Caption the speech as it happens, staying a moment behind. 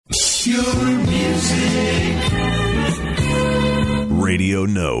your music. Radio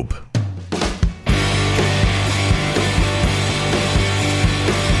Nope.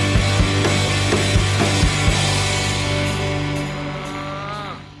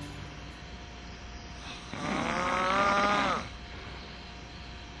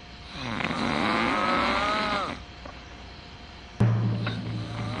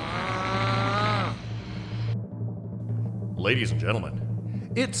 Ladies and gentlemen,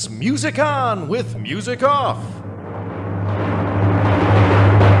 it's MusicOn with Musikoff.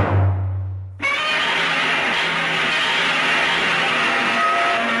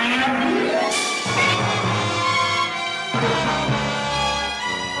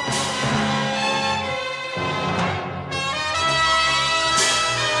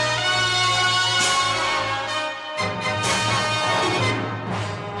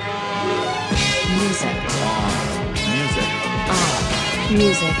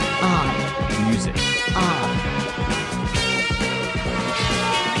 Music on. Music on.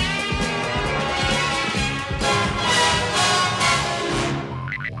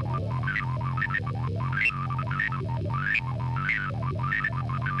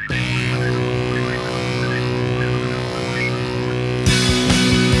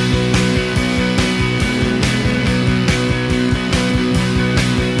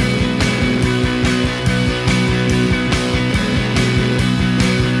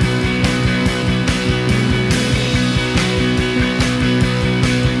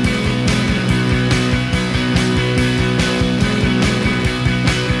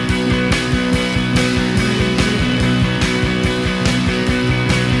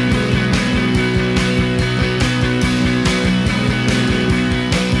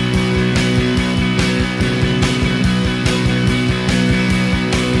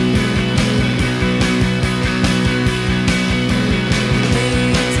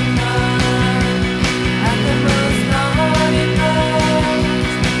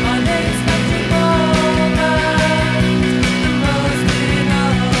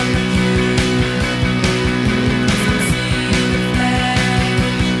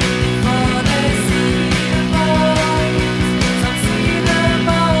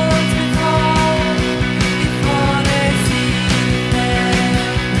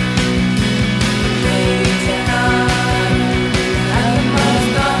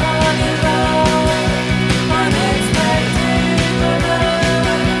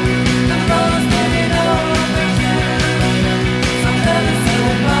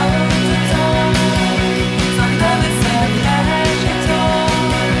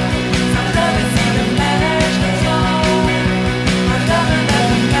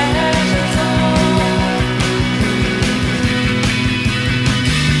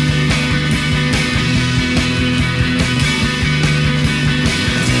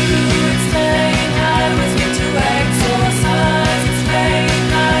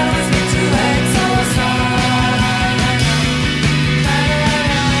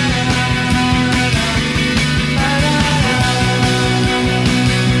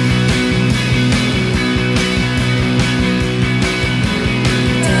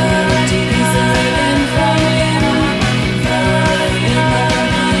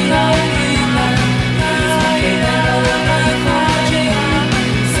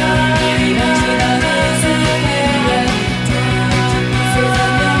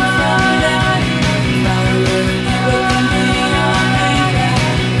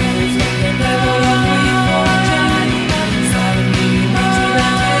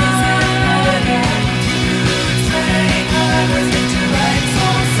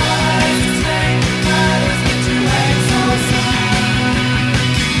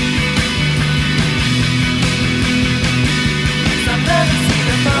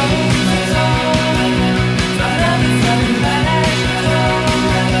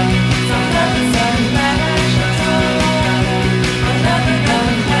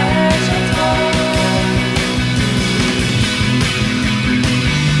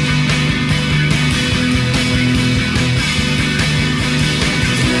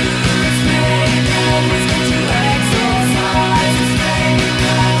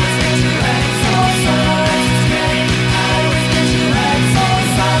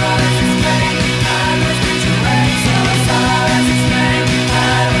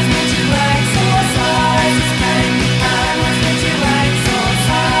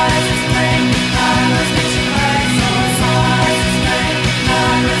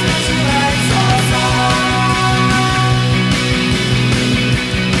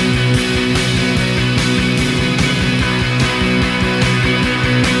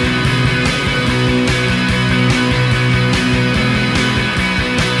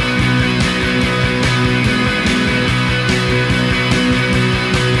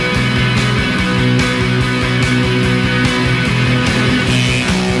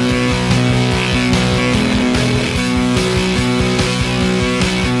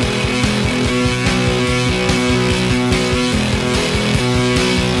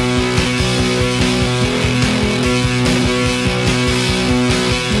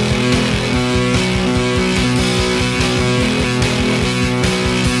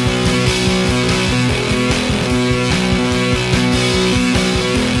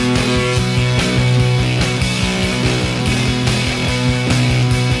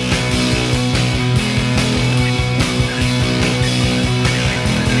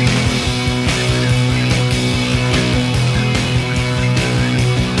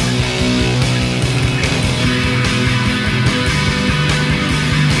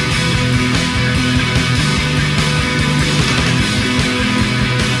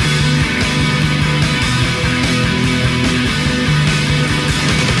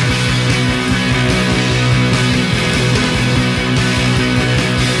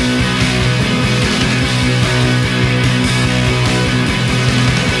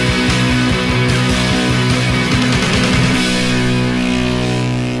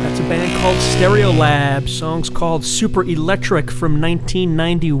 Stereolab, songs called Super Electric from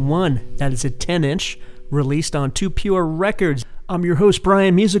 1991. That is a 10-inch, released on 2 Pure Records. I'm your host,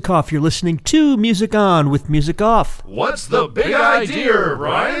 Brian Musikoff. You're listening to MusicOn with Musikoff. What's the big idea,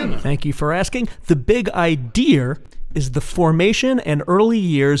 Brian? Thank you for asking. The big idea is the formation and early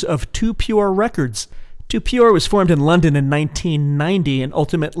years of 2 Pure Records. 2 Pure was formed in London in 1990 and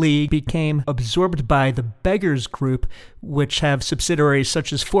ultimately became absorbed by the Beggars Group, which have subsidiaries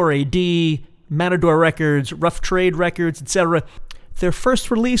such as 4AD, Matador Records, Rough Trade Records, etc. Their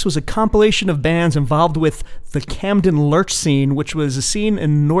first release was a compilation of bands involved with the Camden Lurch scene, which was a scene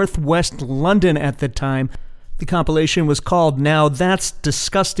in northwest London at the time. The compilation was called Now That's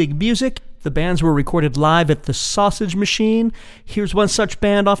Disgusting Music. The bands were recorded live at the Sausage Machine. Here's one such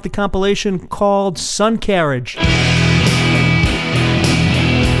band off the compilation called Sun Carriage.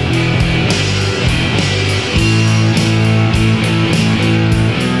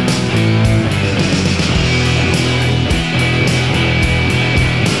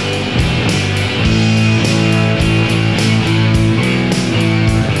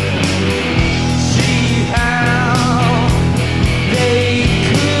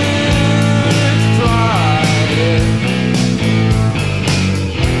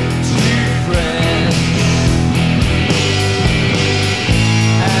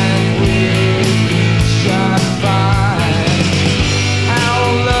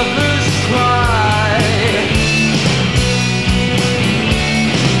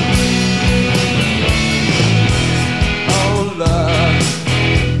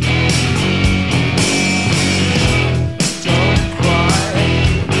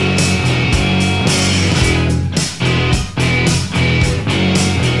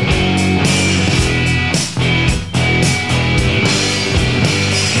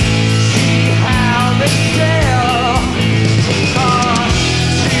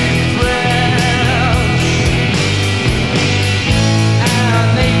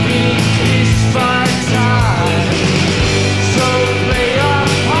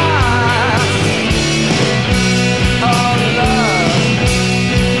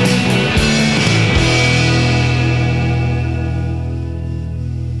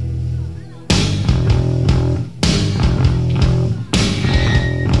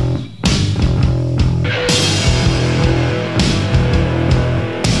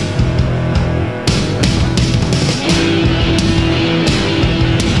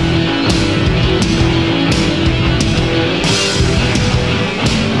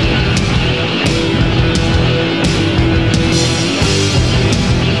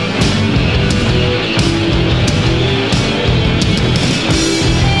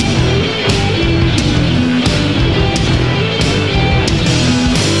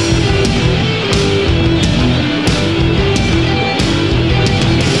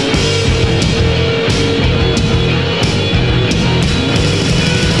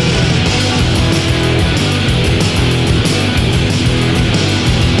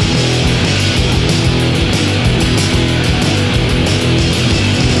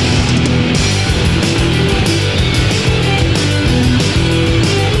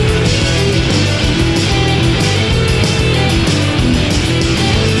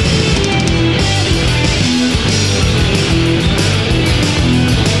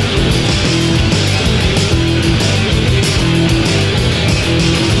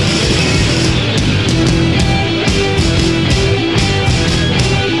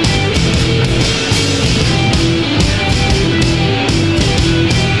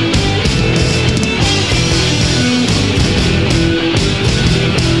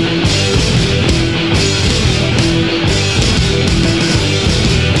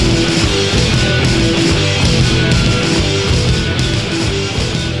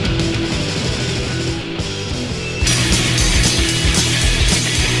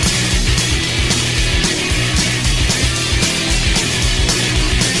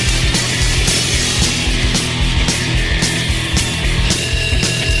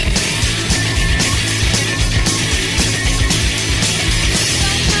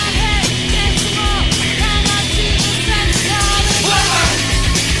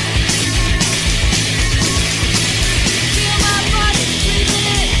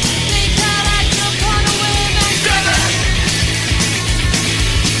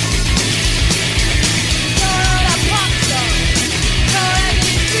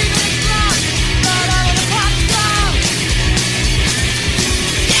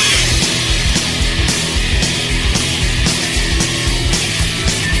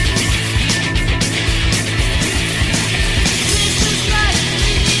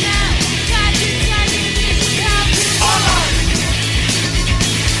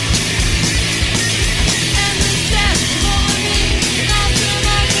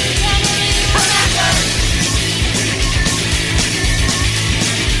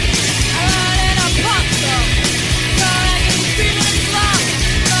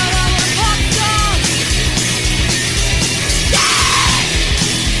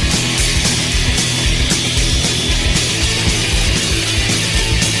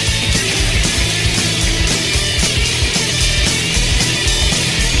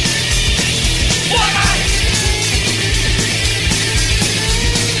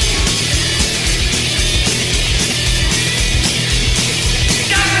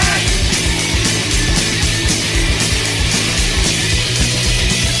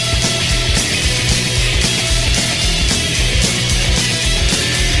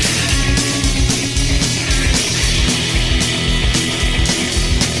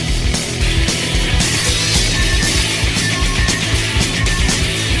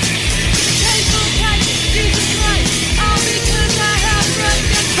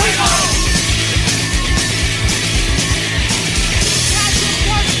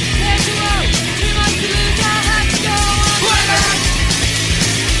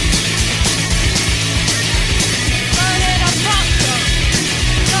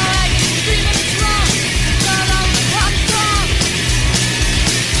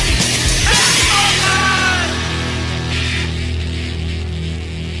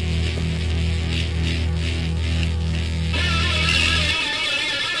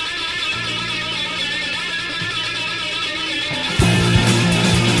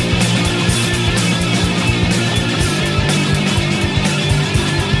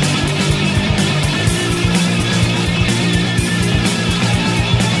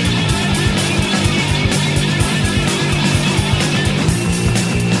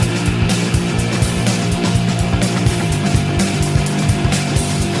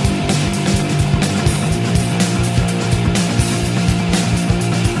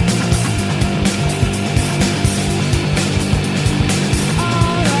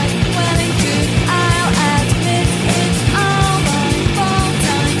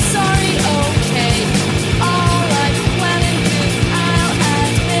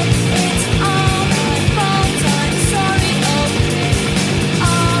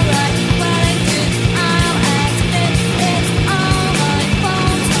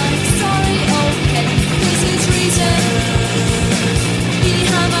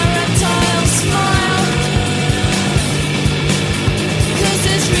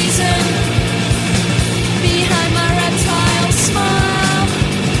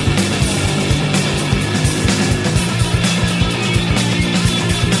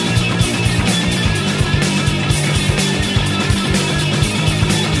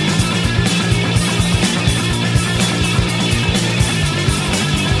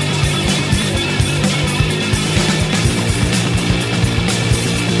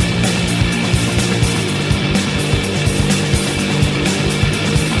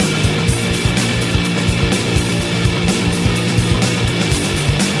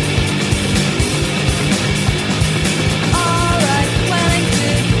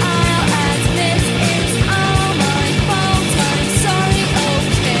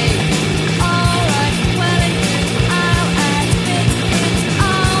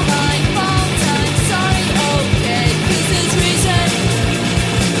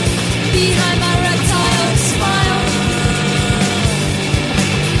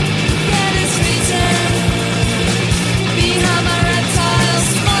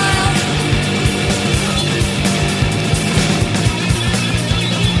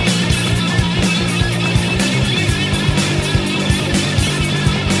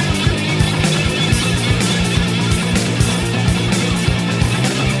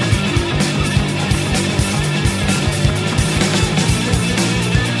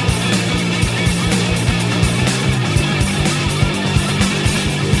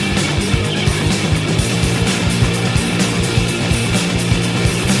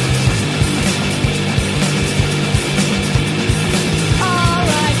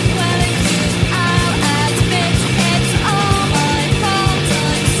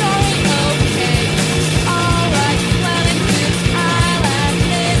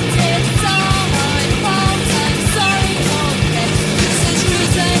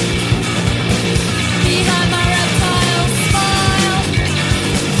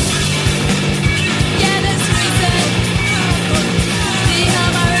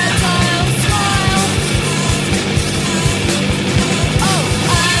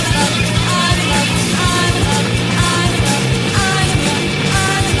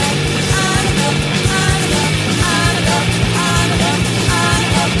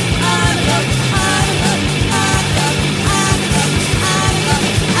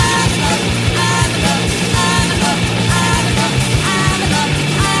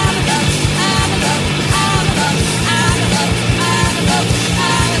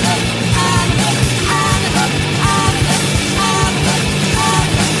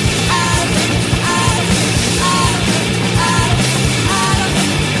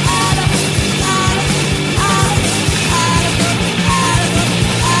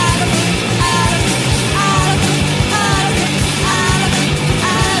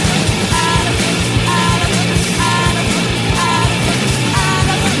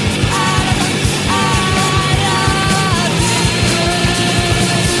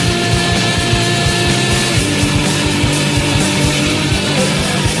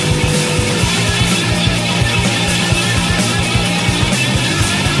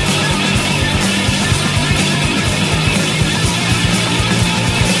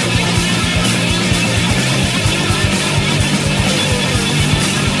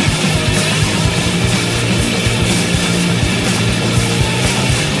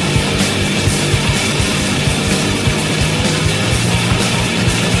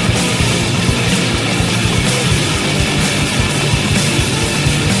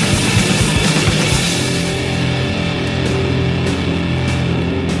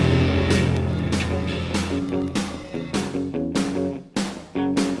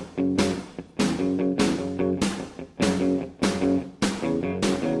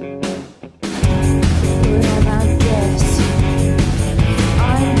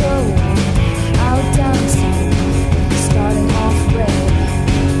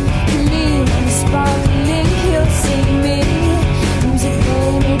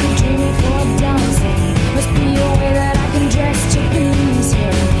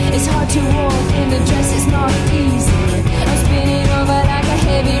 to walk in the dress is not easy. I'm spinning over like a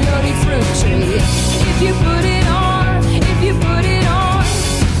heavy loaded fruit tree. If you put it on, if you put it on,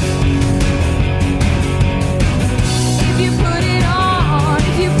 if you put it on,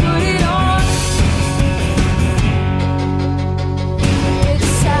 if you put it on, it's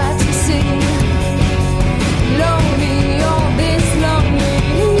sad to see. Lonely, all this lonely.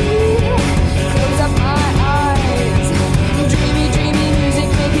 Close up my eyes. Dreamy, dreamy music,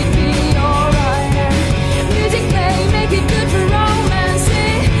 make it be alright. Music play, make it good for romance.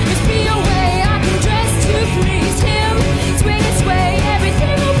 Just be away, I can dress to please him. Swing and sway,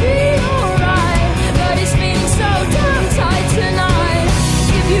 everything will be alright. But it's feeling so damn tight tonight.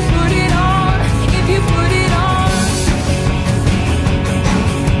 If you put it on, if you put it on,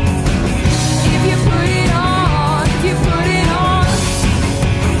 if you put it on, if you put it on.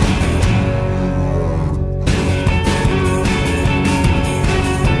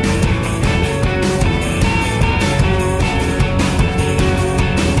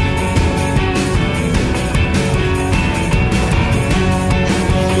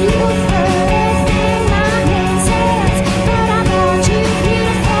 You put everything my hands says, but I bought you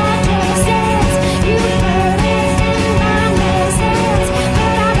beautiful dresses. You put everything my hands says,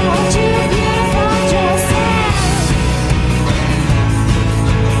 but I bought you beautiful dresses.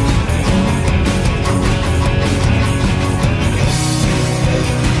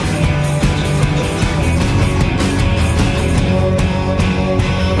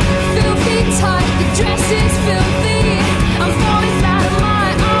 Filthy tight, the dress is filthy. I'm falling flat and my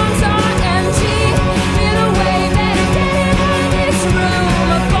arms are empty. Feel away, better get it out of this room.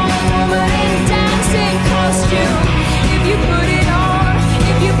 A fallen woman in dancing costume. If you put it on,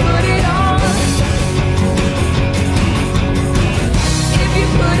 if you put it on, if you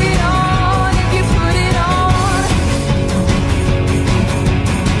put it on, if you put it on,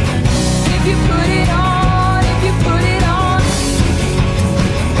 if you put it on, if you put it on,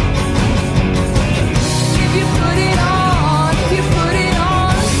 if you put it on, if you put it on.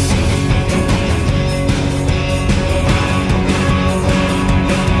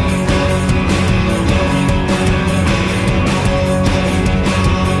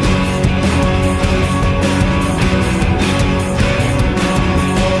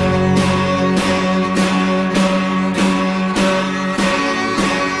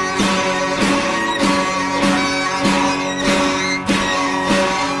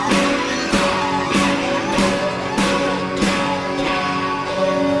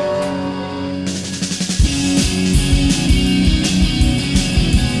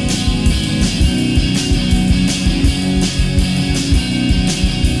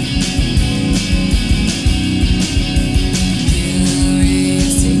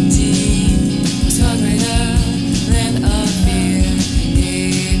 Curiosity was far greater than our fear.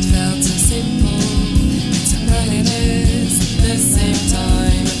 It felt so simple, so bright it is the same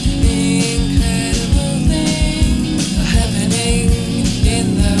time. Incredible things are happening in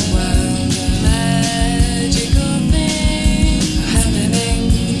the world. Magical things are happening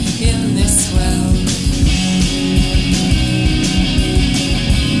in this world.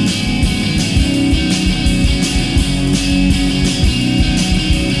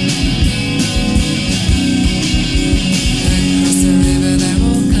 Across the river there are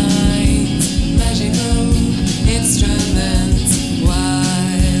all kinds magical instruments.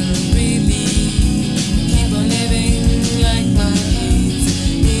 Wild, really keep on living like monkeys.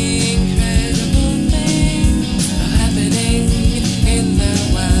 Incredible things are happening in the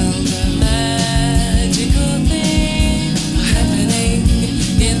world. Magical things are happening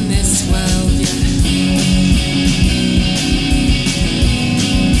in this world.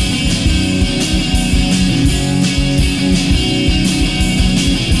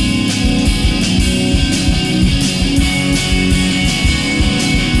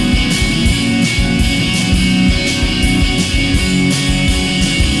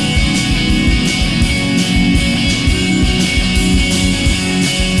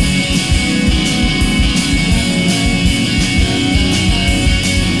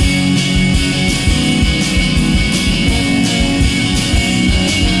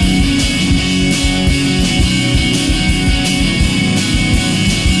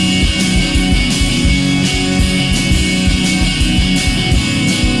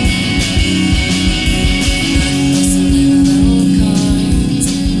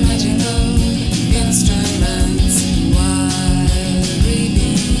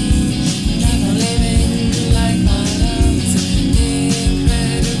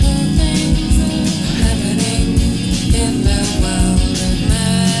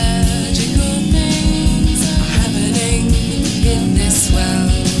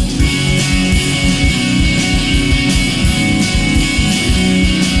 Yeah.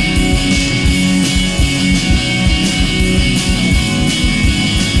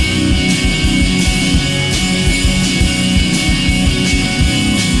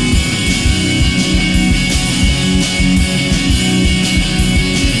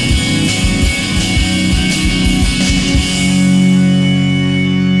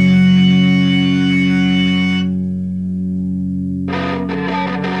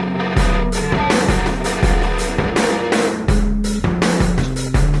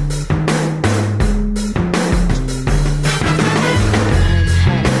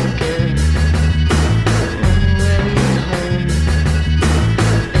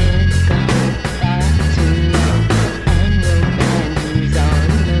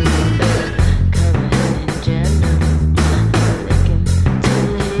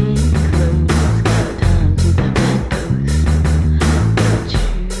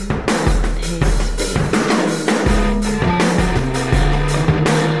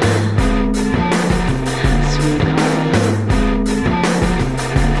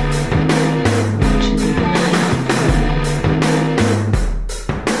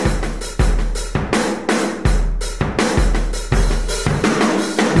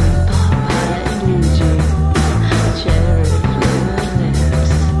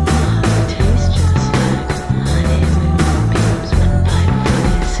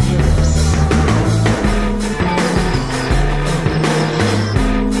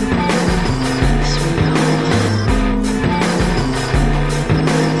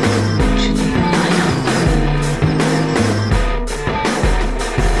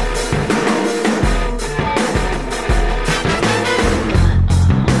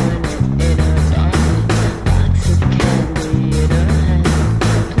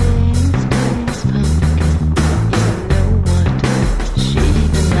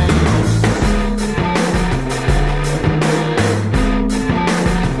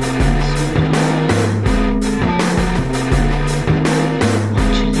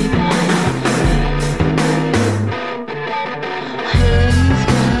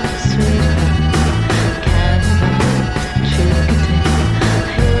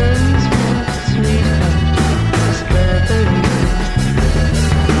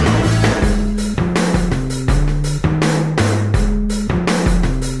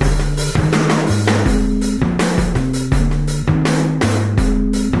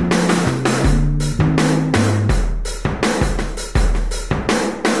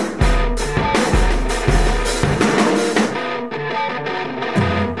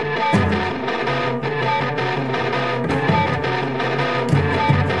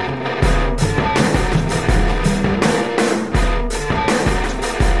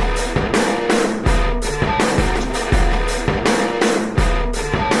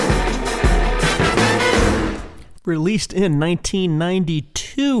 Released in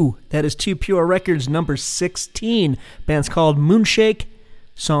 1992. That is 2 Pure Records, number 16. Band's called Moonshake.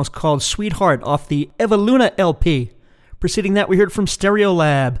 Song's called Sweetheart off the Eva Luna LP. Preceding that, we heard from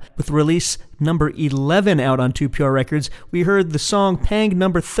Stereolab with release number 11 out on 2 Pure Records. We heard the song Peng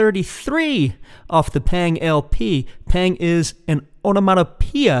number 33 off the Peng LP. Peng is an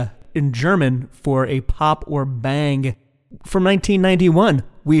onomatopoeia in German for a pop or bang. From 1991,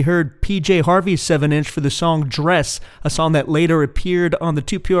 we heard PJ Harvey's 7-inch for the song Dress, a song that later appeared on the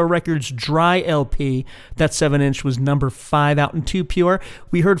 2 Pure Records Dry LP. That 7-inch was number 5 out in 2 Pure.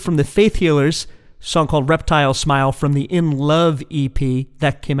 We heard from the Faith Healers, song called Reptile Smile from the In Love EP.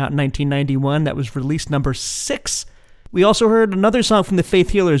 That came out in 1991. That was released number 6. We also heard another song from the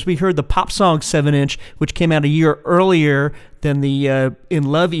Faith Healers. We heard the pop song 7-inch, which came out a year earlier than the In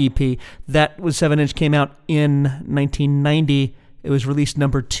Love EP. That was 7-inch, came out in 1990. It was released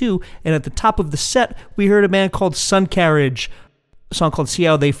number 2. And at the top of the set, we heard a band called Sun Carriage, a song called See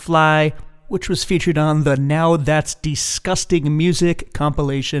How They Fly, which was featured on the Now That's Disgusting Music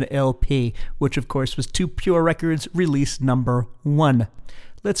compilation LP, which of course was 2 Pure Records, release number 1.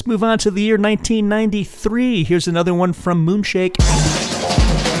 Let's move on to the year 1993. Here's another one from Moonshake.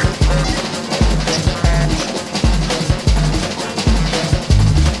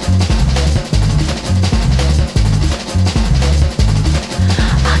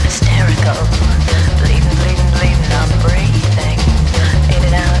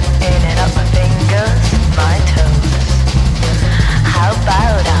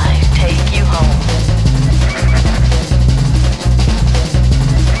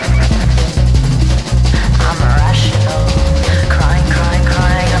 Crying, crying,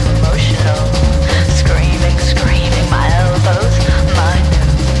 crying.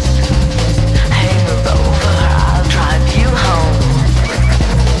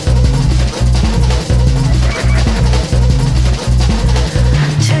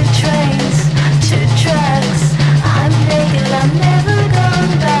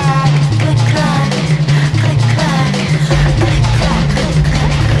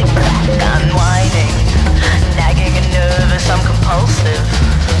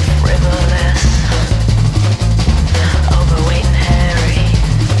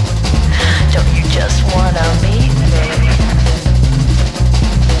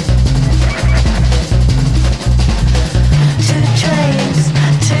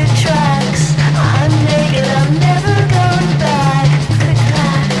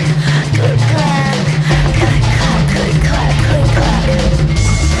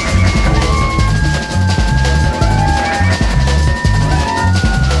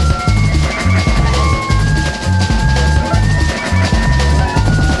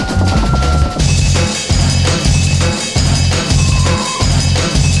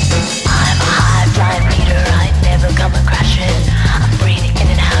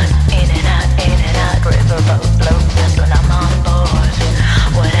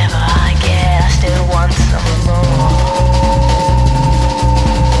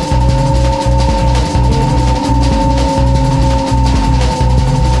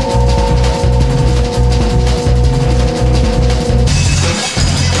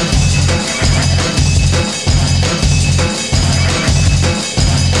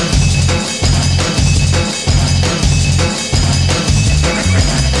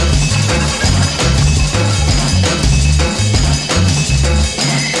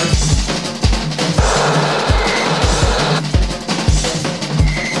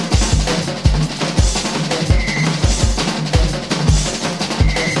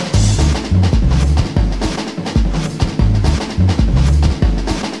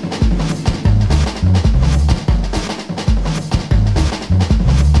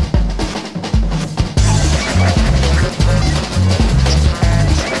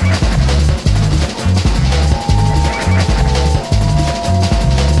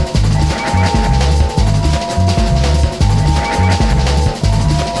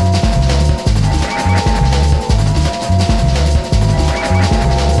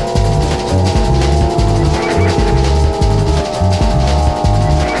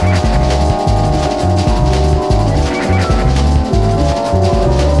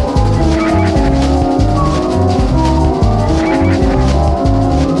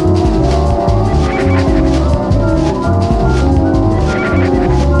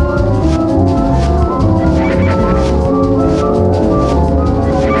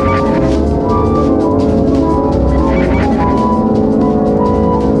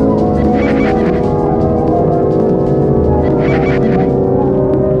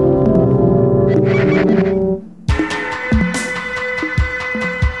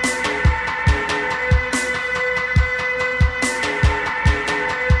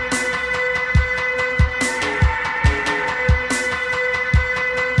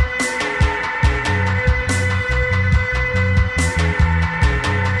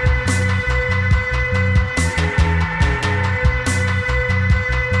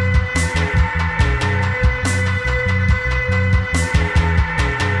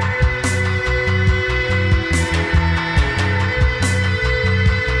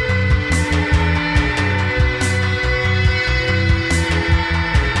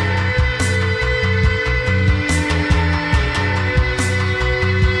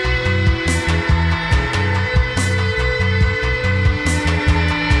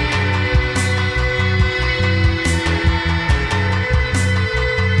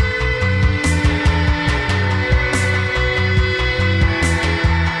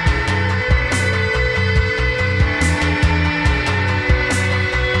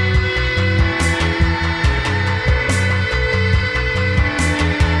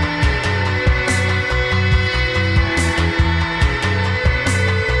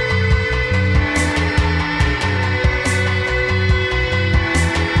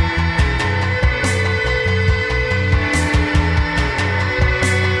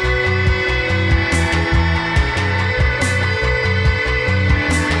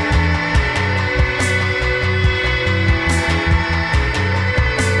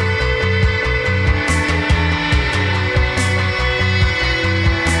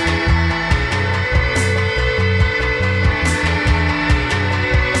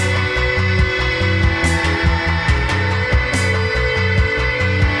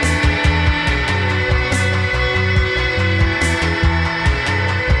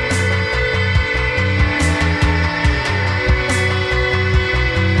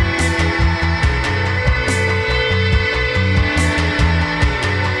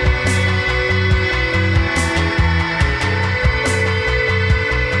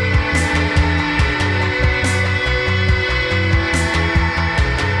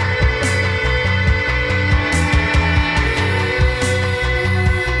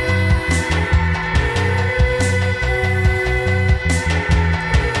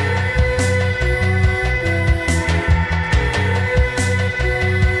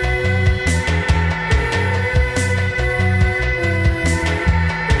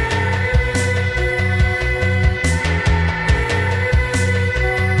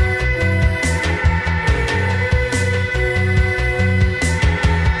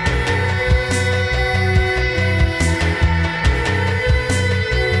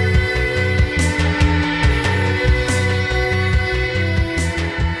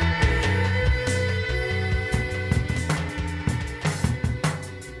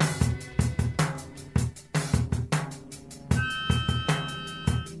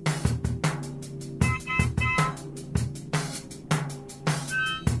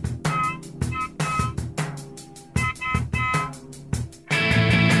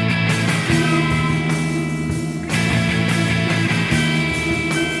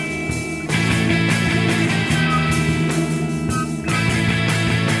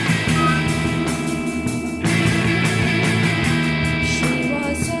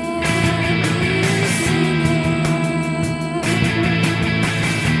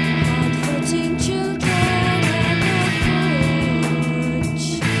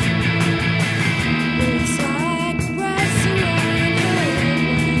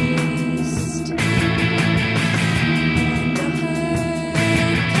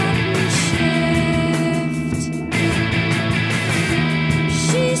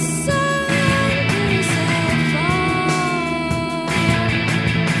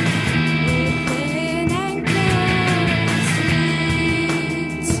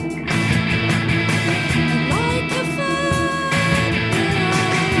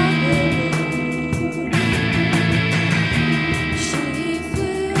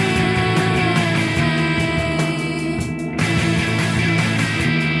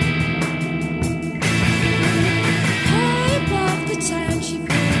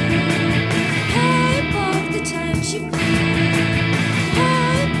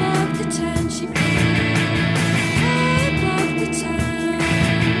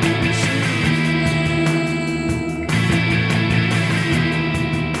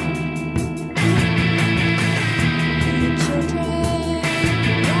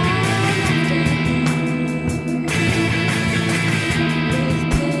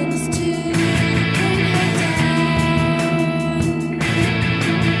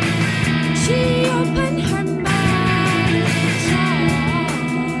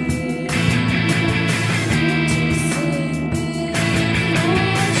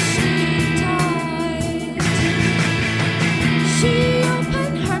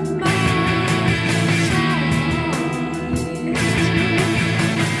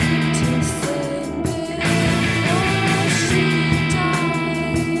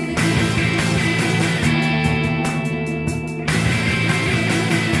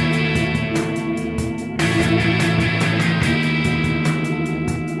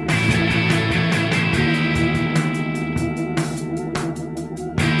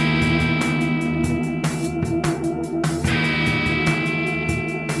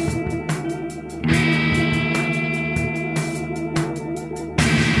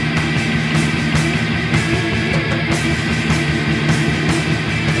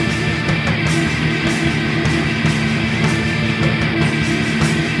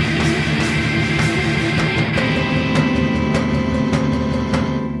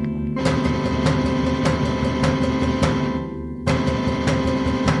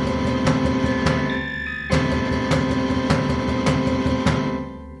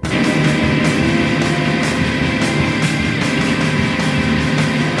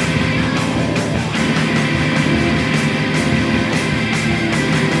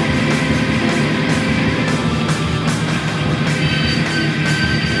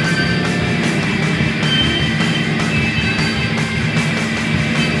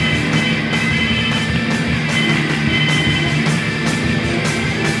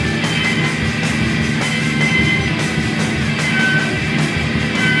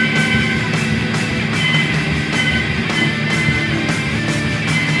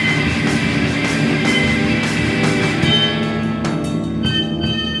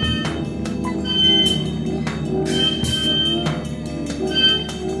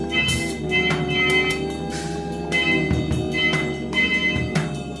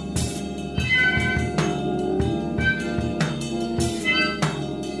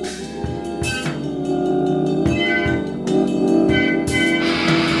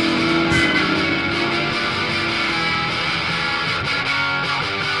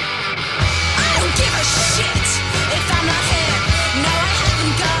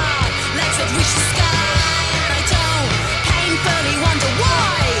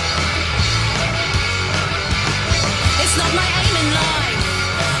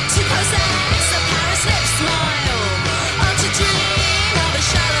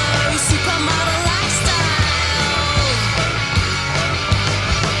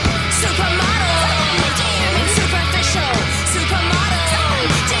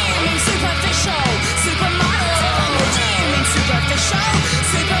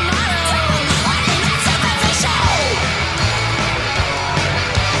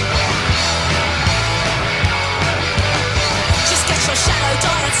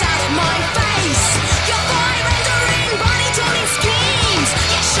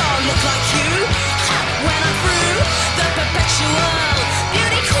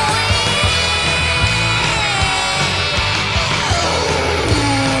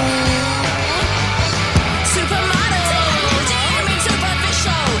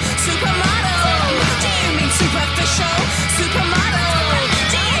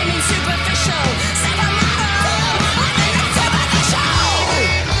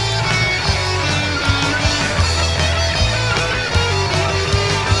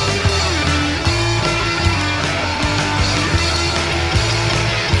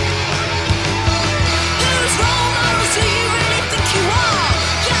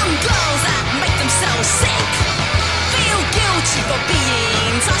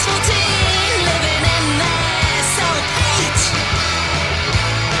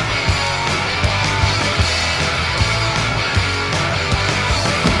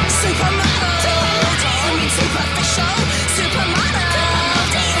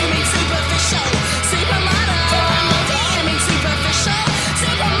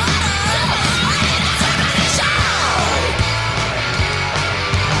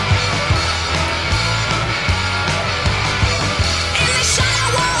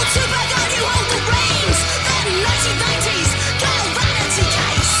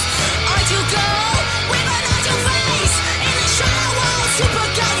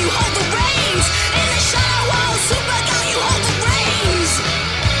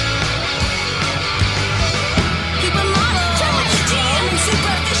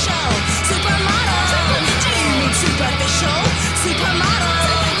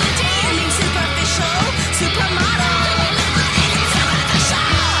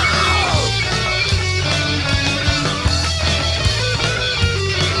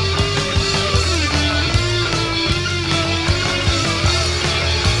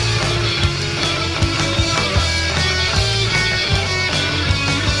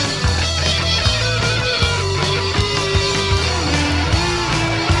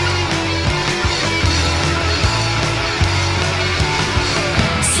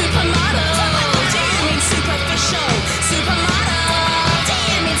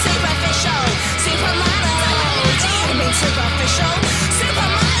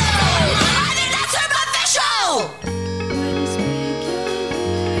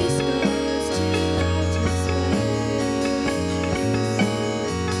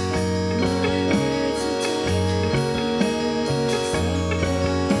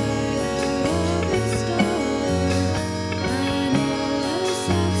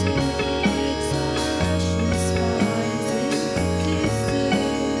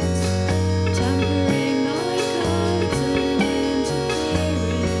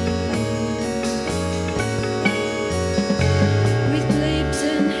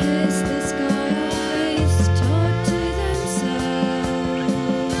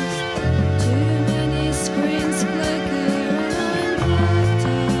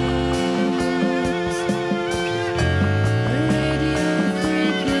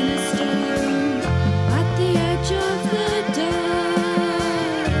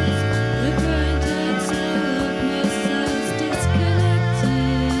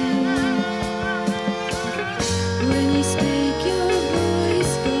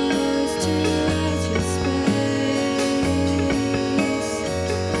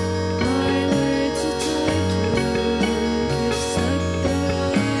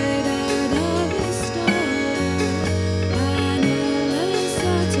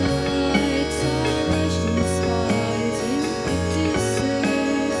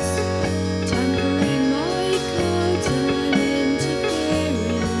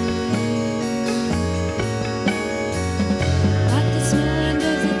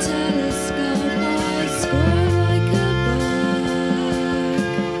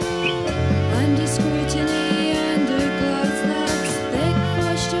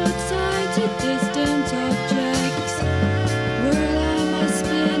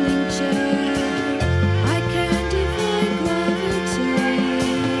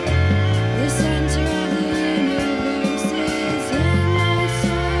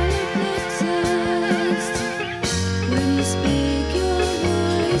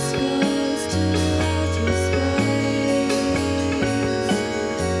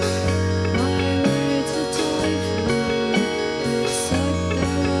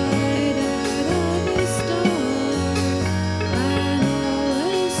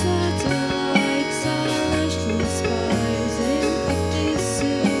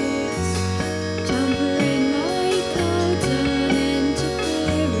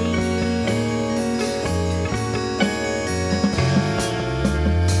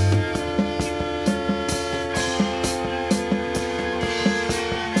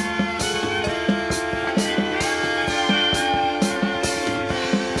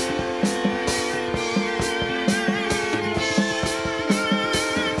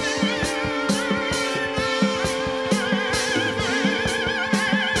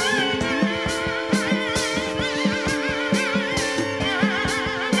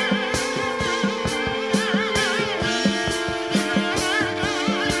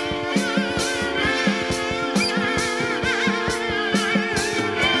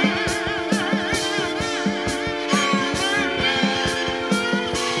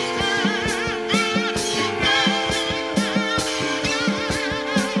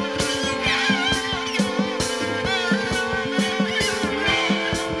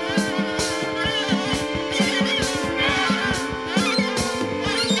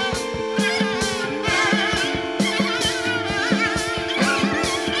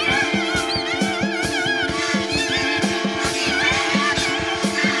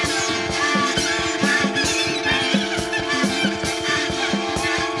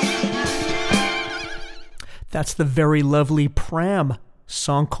 That's the very lovely Pram,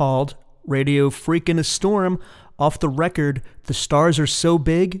 song called Radio Freak in a Storm, off the record The Stars Are So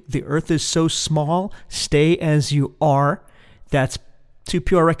Big, The Earth Is So Small, Stay As You Are. That's 2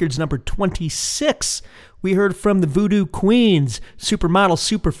 Pure Records number 26. We heard from the Voodoo Queens, Supermodel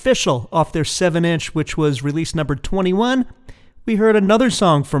Superficial, off their 7-inch, which was release number 21. We heard another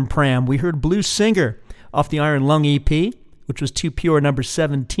song from Pram. We heard Blue Singer, off the Iron Lung EP, which was 2 Pure number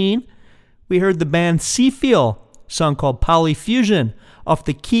 17. We heard the band Seefeel, song called Polyfusion, off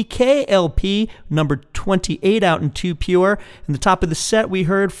the Quique LP, number 28, out in 2 Pure. In the top of the set, we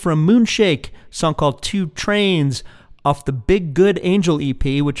heard from Moonshake, song called Two Trains, off the Big Good Angel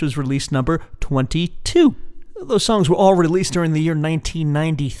EP, which was release number 22. Those songs were all released during the year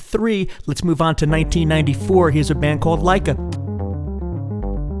 1993. Let's move on to 1994. Here's a band called Laika.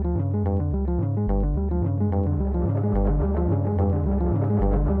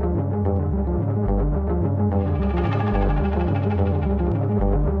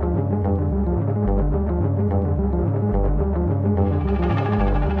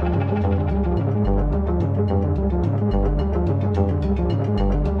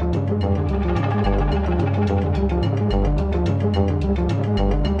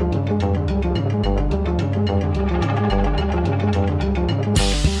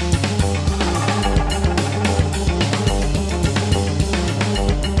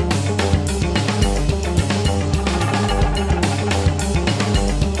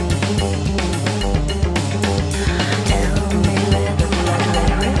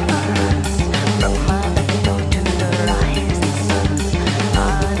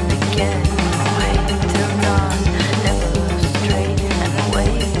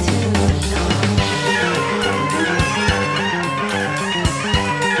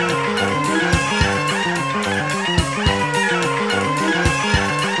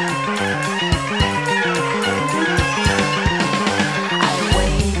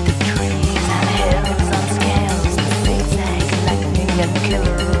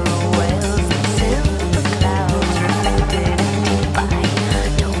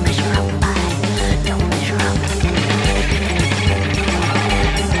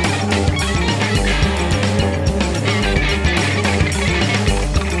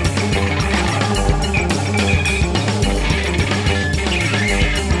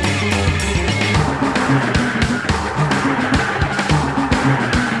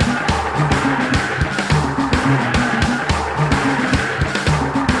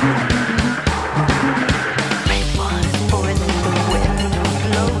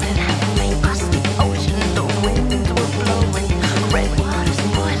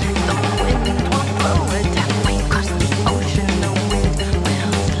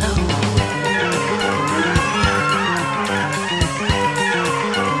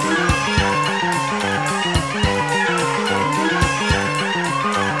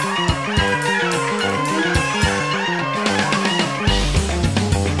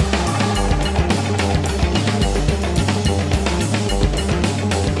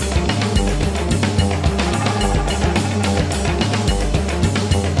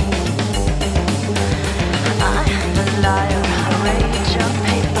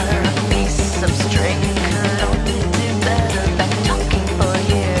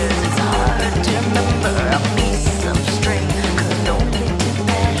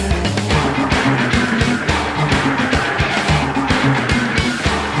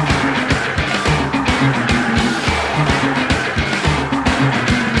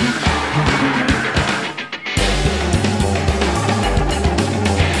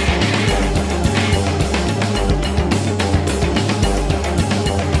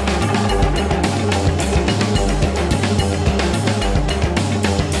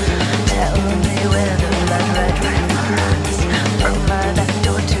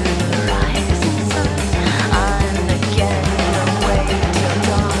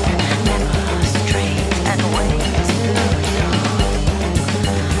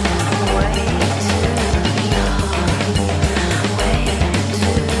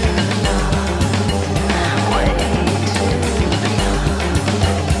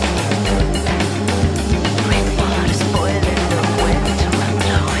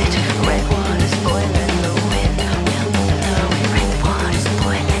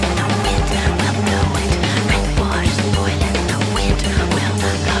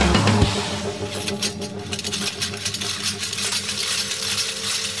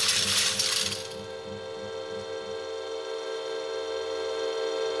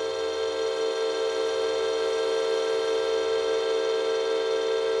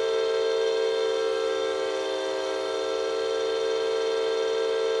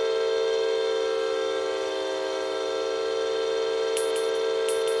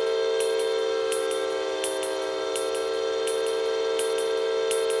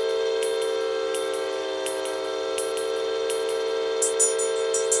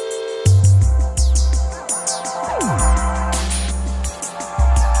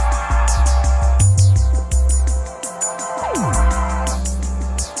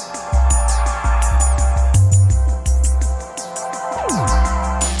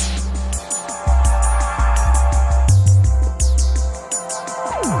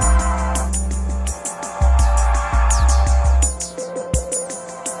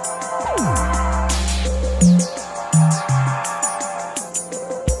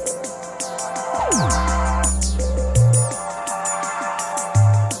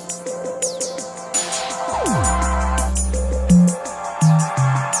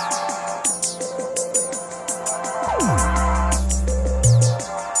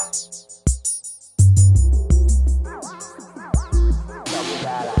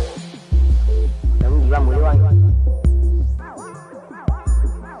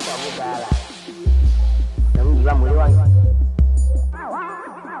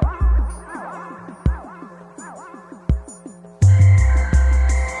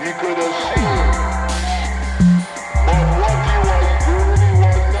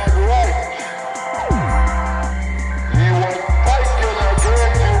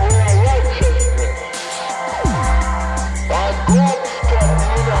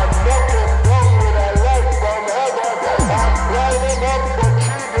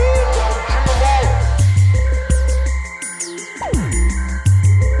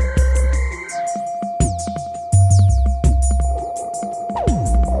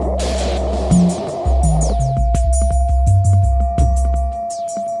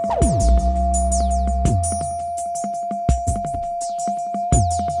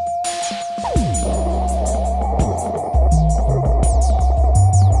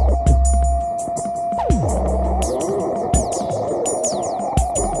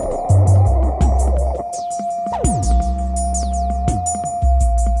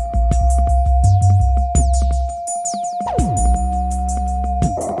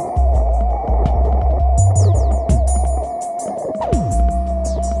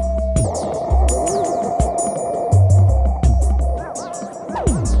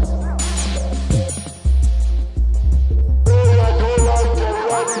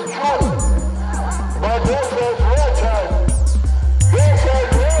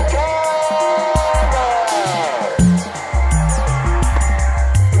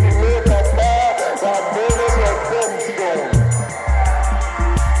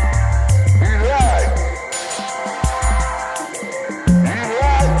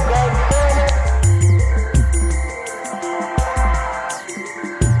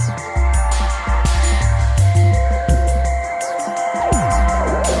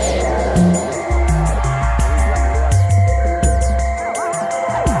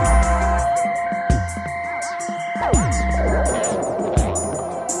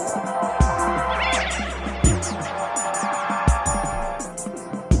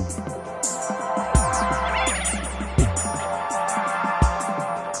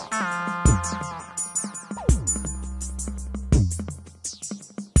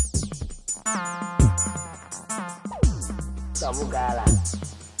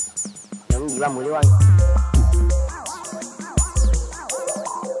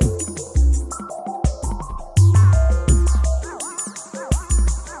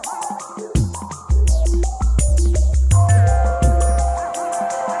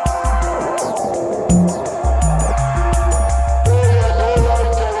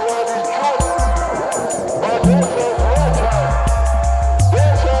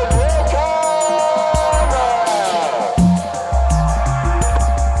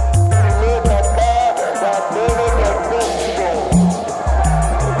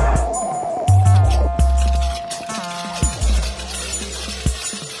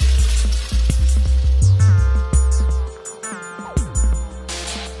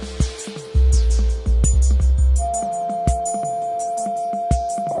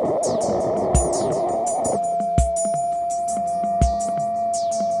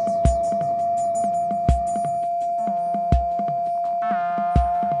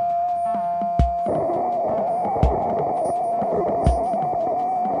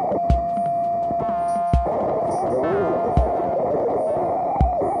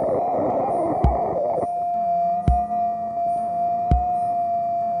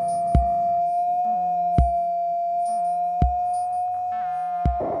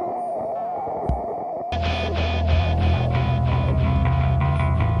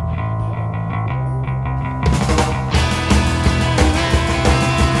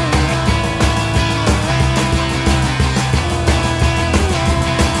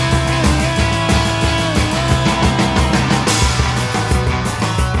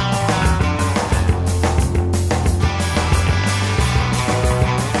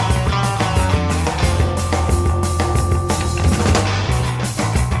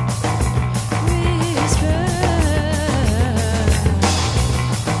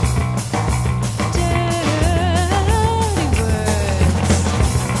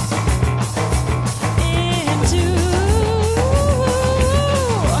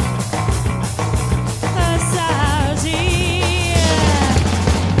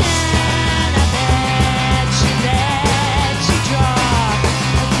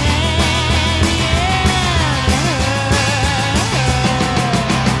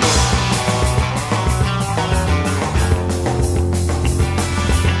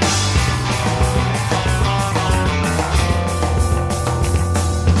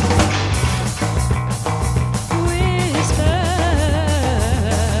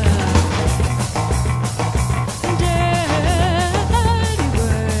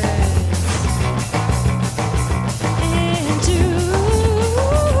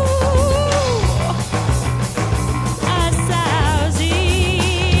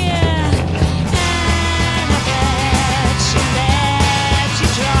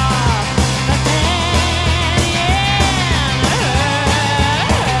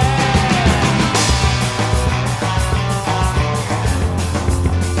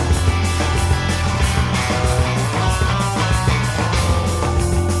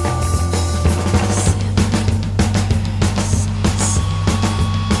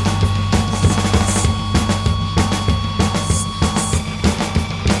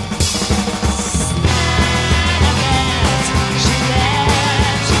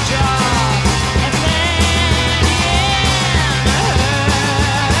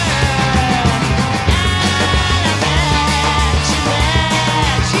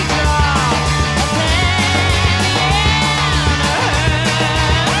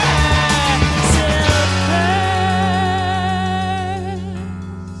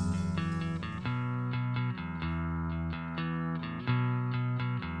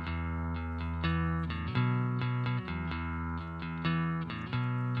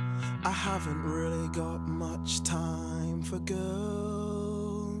 I haven't really got much time for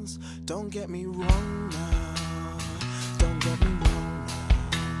girls. Don't get me wrong now, don't get me wrong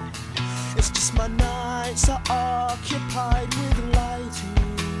now. It's just my nights are occupied with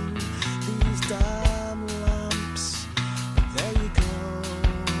lighting these damn lamps. There you go.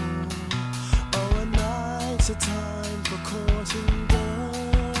 Oh, a night's a time for courting girls.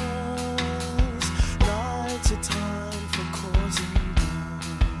 Night's a time for courting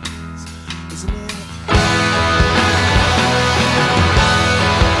girls, isn't it?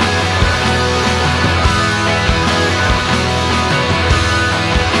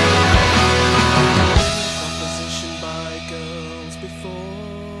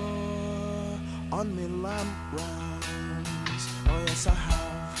 On me lamp rounds, oh yes I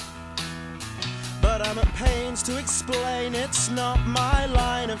have. But I'm at pains to explain it's not my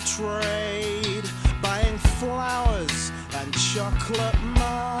line of trade. Buying flowers and chocolate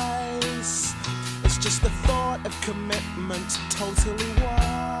mice, it's just the thought of commitment totally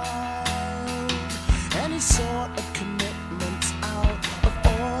wild. Any sort of commitment's out of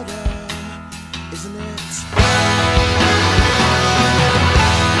order, isn't it?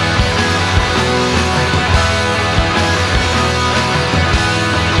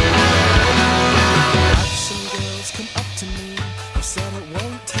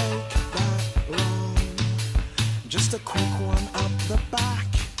 A quick one up the back,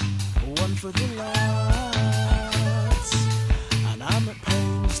 one for the lads. And I'm at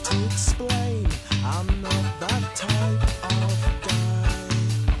pains to explain I'm not that type of guy.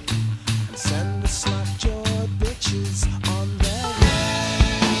 And send the slack-jawed bitches on their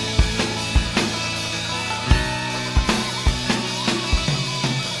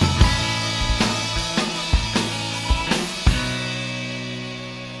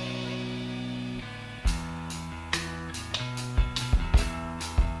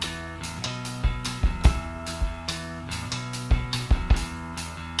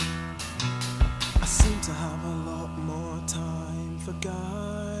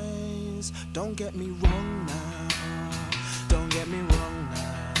guys. Don't get me wrong now, don't get me wrong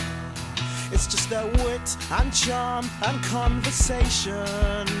now. It's just their wit and charm and conversation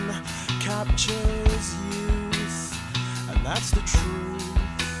captures youth, and that's the truth.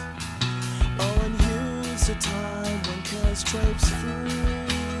 Oh, and youth's a time when cares traipse through.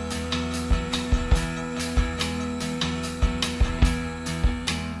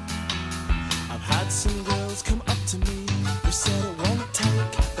 I've had some girls come up to me who said it won't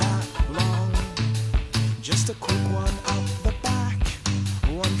take that long. Just a quick one up the back,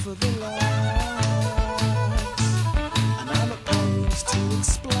 one for the lads. And I'm at pains to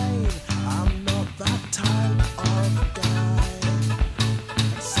explain I'm not that type of guy.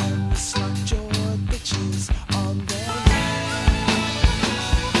 And send the slack-jawed bitches on their way.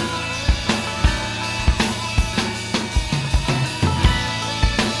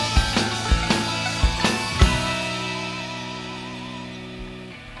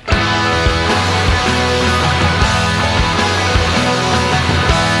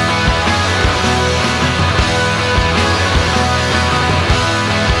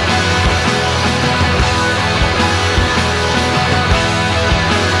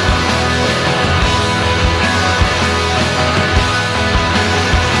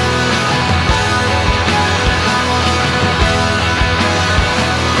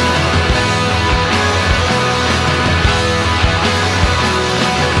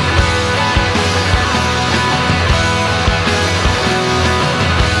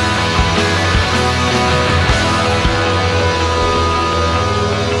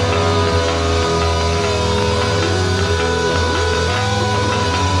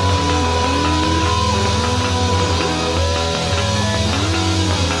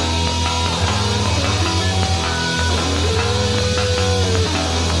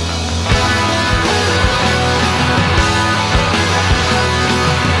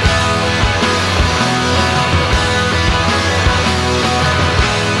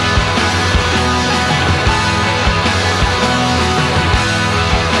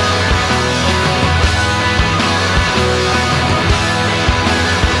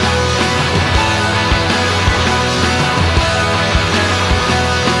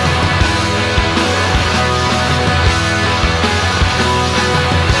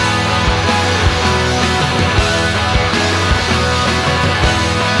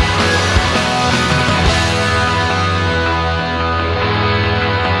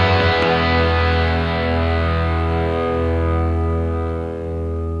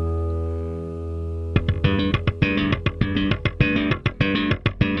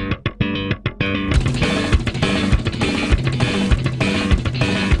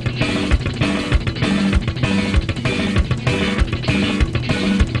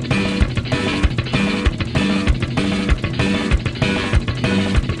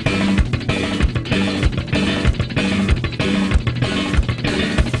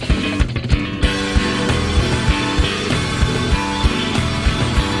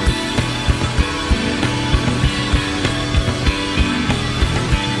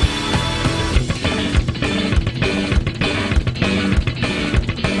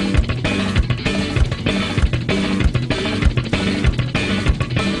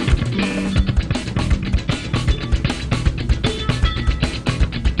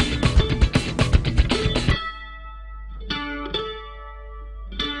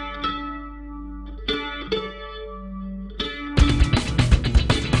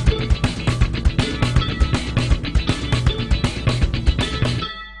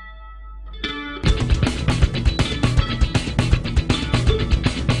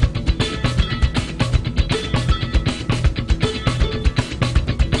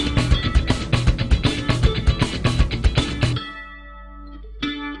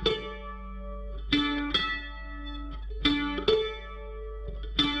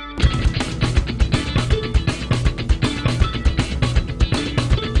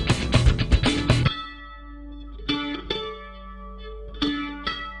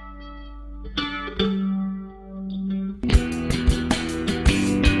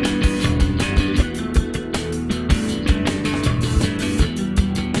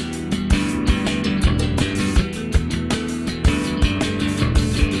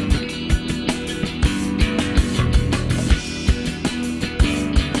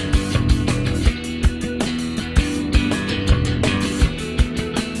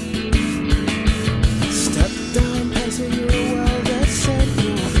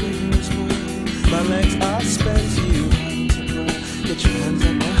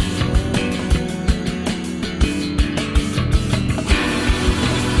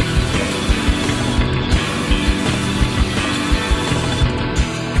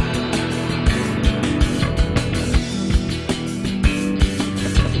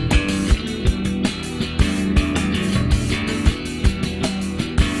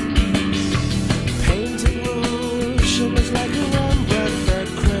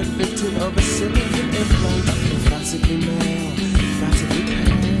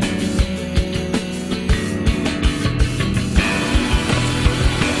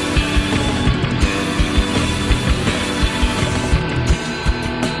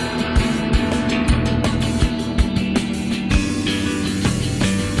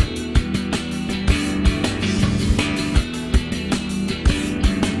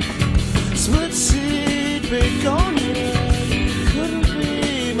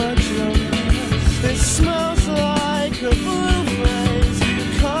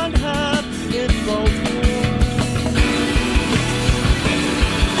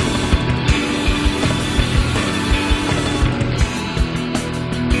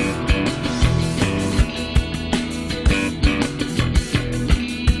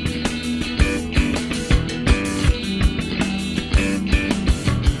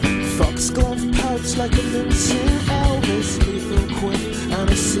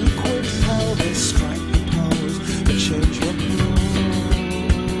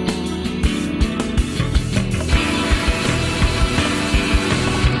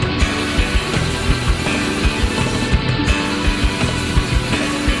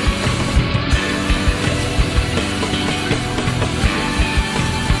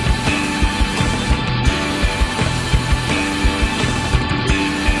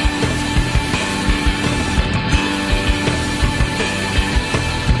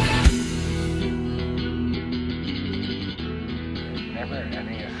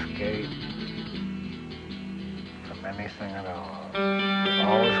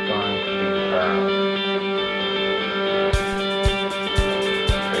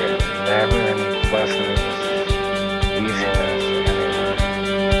 lessons, easiness,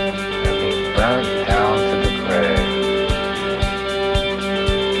 and be burnt down to the grave.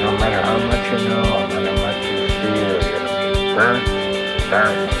 No matter how much you know, no matter how much you feel, you're going to be burnt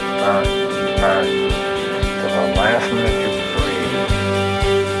till the last minute you breathe.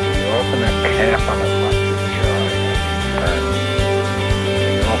 You open a cap on a mustard jar, you're burnt.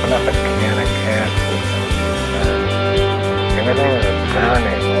 You open up a can of cat food, everything is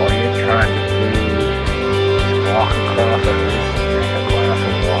burning. All you're trying to do is walk across a roof and drink a glass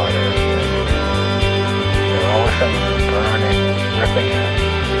of water. You're always burning, ripping it.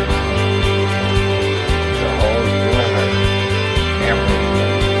 The whole universe,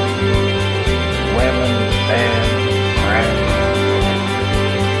 everything. Women, men, friends,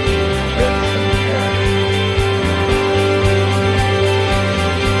 lips and hair.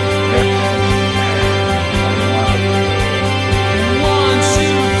 Lips and hair. One,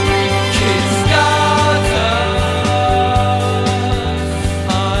 two, three, kids, Stardust.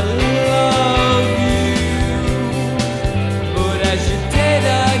 I love you, but as you're dead,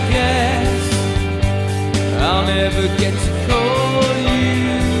 I guess I'll never get to call you.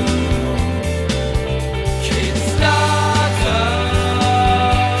 Kid Stardust.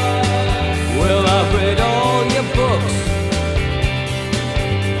 Well, I've read all your books.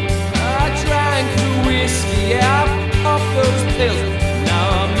 I drank the whiskey out of those pills. Now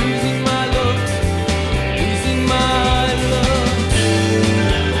I'm losing my looks, losing my looks.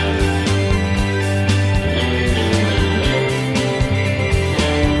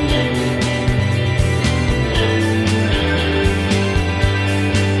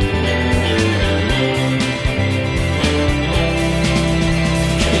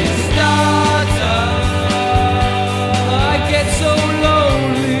 Kid Stardust. I get so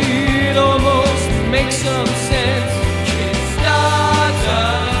lonely, it almost makes some sense. Kid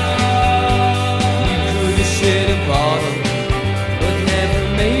Stardust. You could have shared a bottle, but never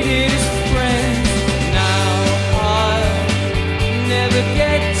made it as friends. Now I'll never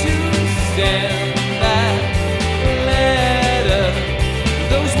get to send that letter.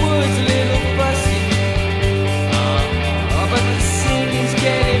 Those words a little fussy, but the singing's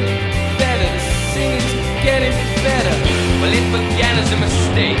getting better. The singing's getting better. Well, it began as a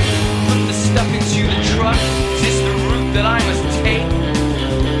mistake. Put the stuff into the truck. Is this the route that I must take?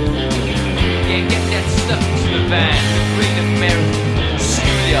 Yeah, get that stuff into the van. The Great American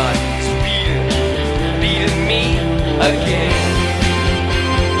schoolyard is beating me again.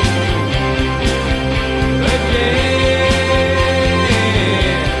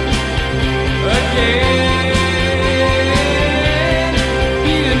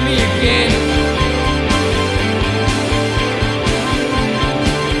 Beating me again.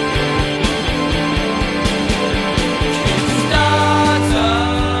 Kid Stardust.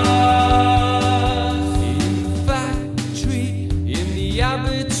 In the factory, in the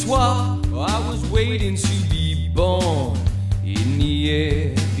abattoir, I was waiting to be born. In the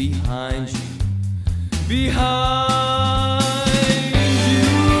air behind you,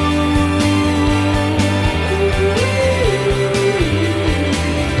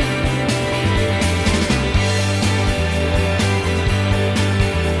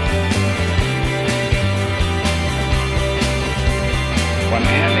 When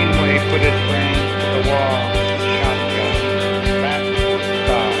Hemingway put his brains to the wall, shotgun, back to the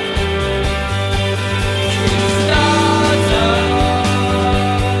sky.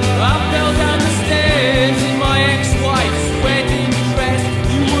 I fell down the stairs in my ex-wife's wedding dress.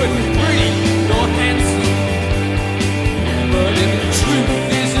 You weren't pretty nor handsome, but if the truth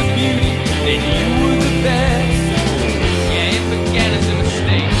is a beauty, then you were the best. Yeah, it began as a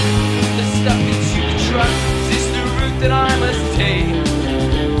mistake. Put the stuff into the truck. Is this the route that I must take?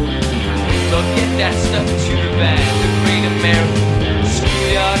 So get that stuff to the van. The Great American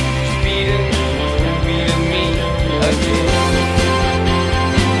schoolyard is beating me again.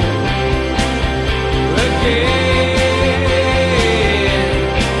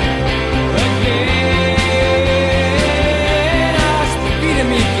 Beating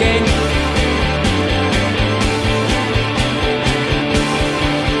me again.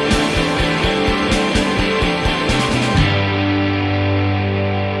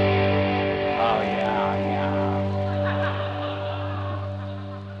 Oh yeah, yeah.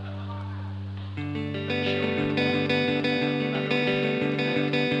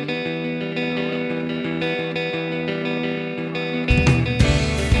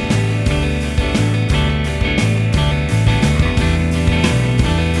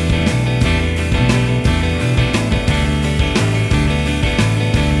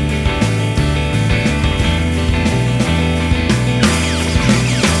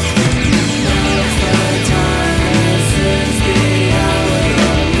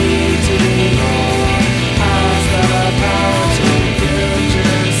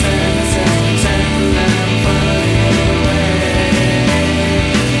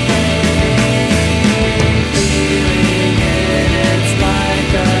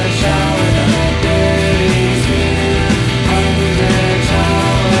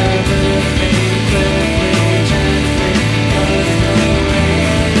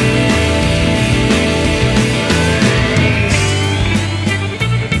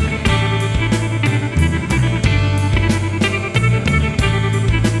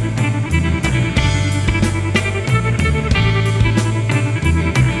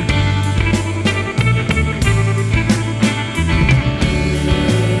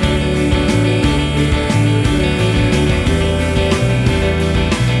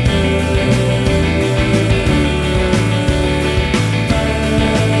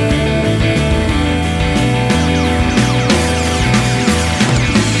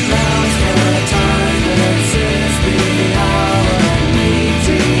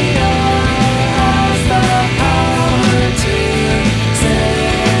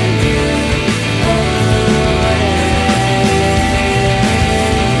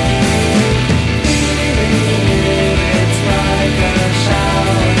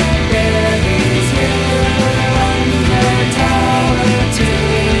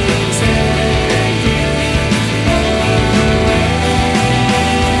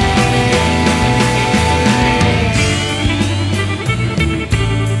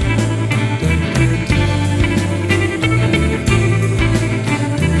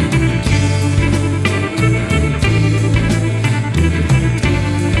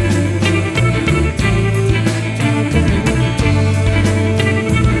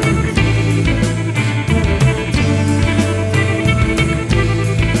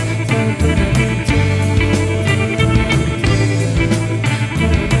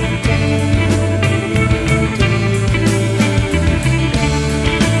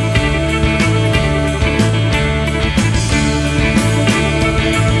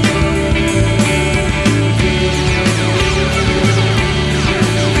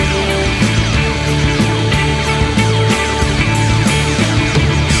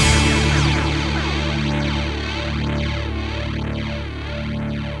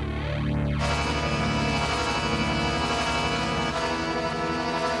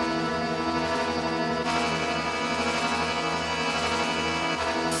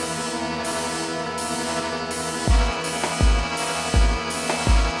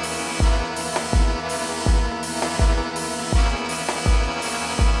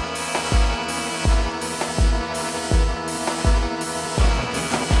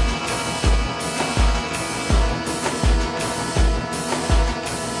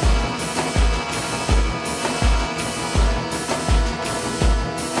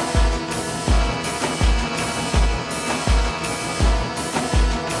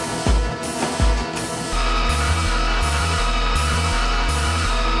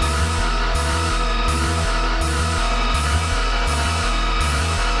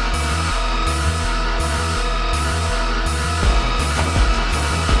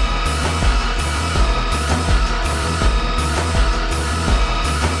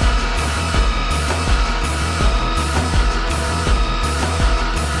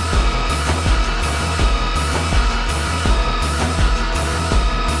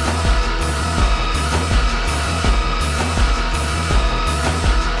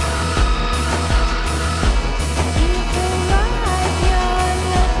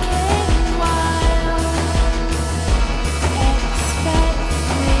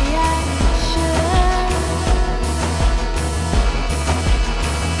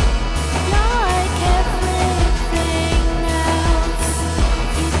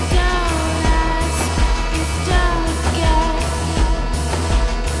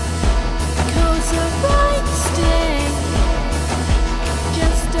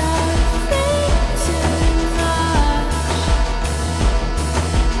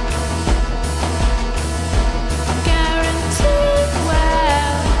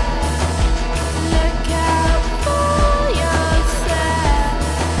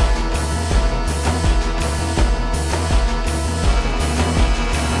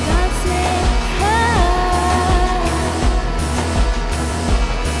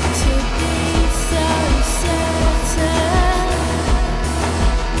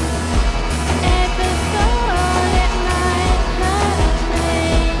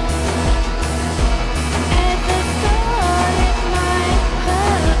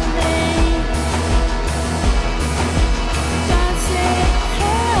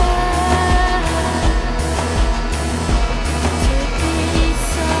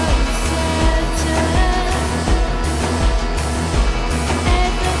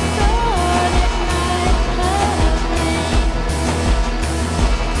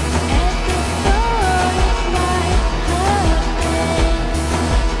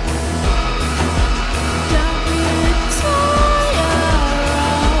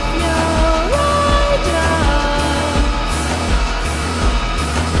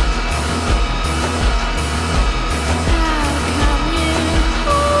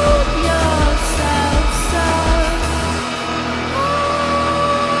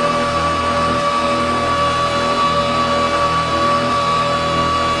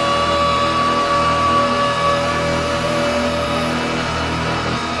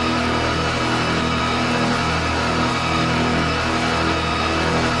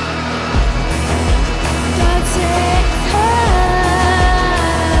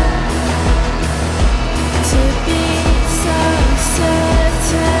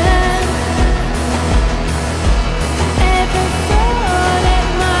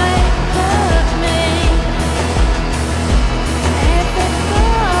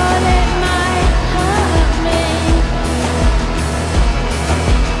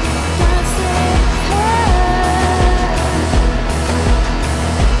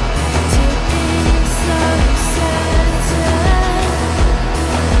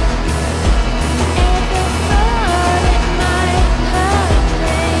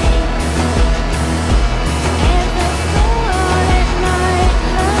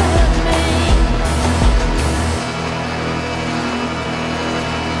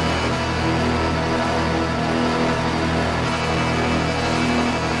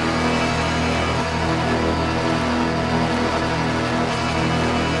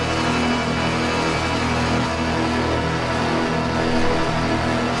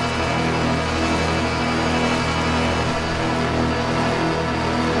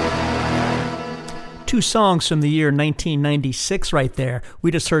 Two songs from the year 1996 right there.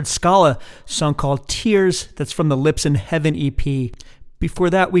 We just heard Scala, a song called Tears, that's from the Lips in Heaven EP. Before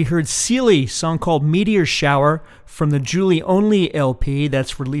that, we heard Seefeel, a song called Meteor Shower from the Julie Only LP,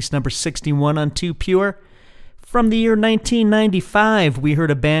 that's release number 61 on Too Pure. From the year 1995, we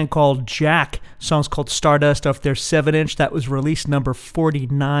heard a band called Jack, songs called Stardust off their 7-inch, that was release number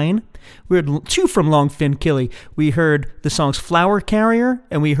 49. We heard two from Long Fin Killie. We heard the songs Flower Carrier,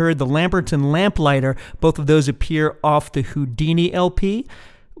 and we heard the Lamberton Lamplighter. Both of those appear off the Houdini LP,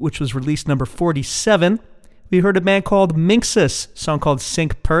 which was release number 47. We heard a band called Minxus, a song called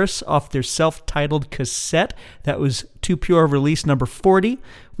Sink Purse off their self-titled cassette. That was Too Pure, release number 40.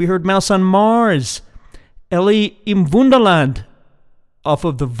 We heard Mouse on Mars, Elli im Wunderland off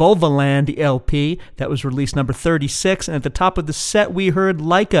of the Vulvaland LP. That was release number 36. And at the top of the set, we heard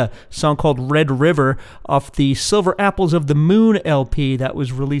Laika, a song called Red River off the Silver Apples of the Moon LP. That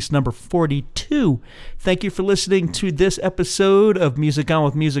was release number 42. Thank you for listening to this episode of MusicOn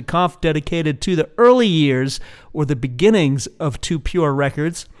with Musikoff, dedicated to the early years or the beginnings of Too Pure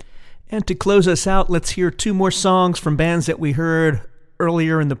Records. And to close us out, let's hear two more songs from bands that we heard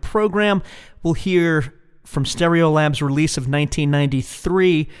earlier in the program. We'll hear from Stereolab's release of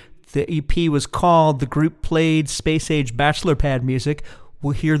 1993. The EP was called The Group Played Space Age Bachelor Pad Music.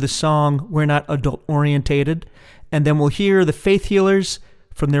 We'll hear the song We're Not Adult Orientated. And then we'll hear the Faith Healers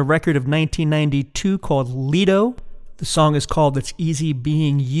from their record of 1992 called Lido. The song is called It's Easy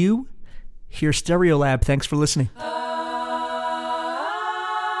Being You. Here's Stereolab. Thanks for listening.